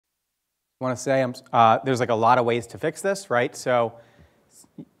want to say there's like a lot of ways to fix this, right? So,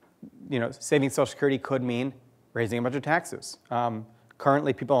 saving Social Security could mean raising a bunch of taxes.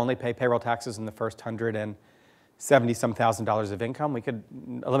 Currently, people only pay payroll taxes in the first $170-some thousand of income. We could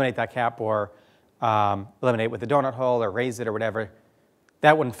eliminate that cap or eliminate it with the donut hole or raise it or whatever.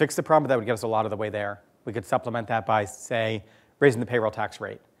 That wouldn't fix the problem, but that would get us a lot of the way there. We could supplement that by, say, raising the payroll tax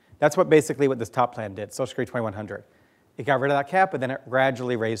rate. That's basically what this top plan did, Social Security 2100. It got rid of that cap, but then it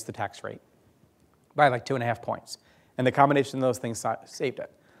gradually raised the tax rate by like 2.5 points. And the combination of those things saved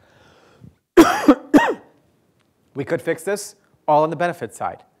it. We could fix this all on the benefit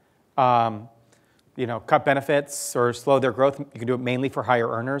side. Cut benefits or slow their growth. You can do it mainly for higher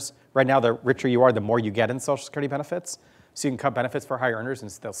earners. Right now, the richer you are, the more you get in Social Security benefits. So you can cut benefits for higher earners and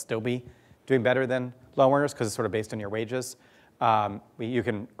they'll still be doing better than low earners because it's sort of based on your wages. You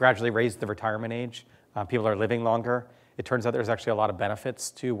can gradually raise the retirement age. People are living longer. It turns out there's actually a lot of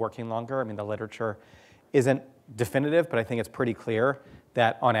benefits to working longer. I mean, the literature isn't definitive, but I think it's pretty clear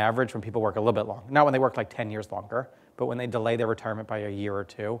that on average, when people work a little bit long, not when they work like 10 years longer, but when they delay their retirement by a year or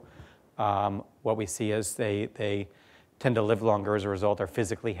two, what we see is they tend to live longer as a result. They're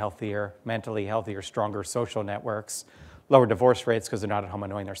physically healthier, mentally healthier, stronger social networks, lower divorce rates because they're not at home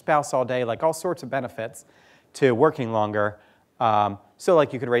annoying their spouse all day, like all sorts of benefits to working longer. So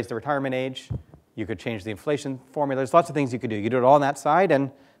like you could raise the retirement age, you could change the inflation formula. There's lots of things you could do. You could do it all on that side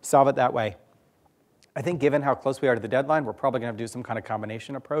and solve it that way. I think given how close we are to the deadline, we're probably going to have to do some kind of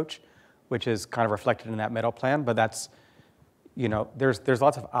combination approach, which is kind of reflected in that middle plan. But that's, there's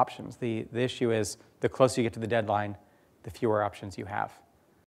lots of options. The issue is the closer you get to the deadline, the fewer options you have.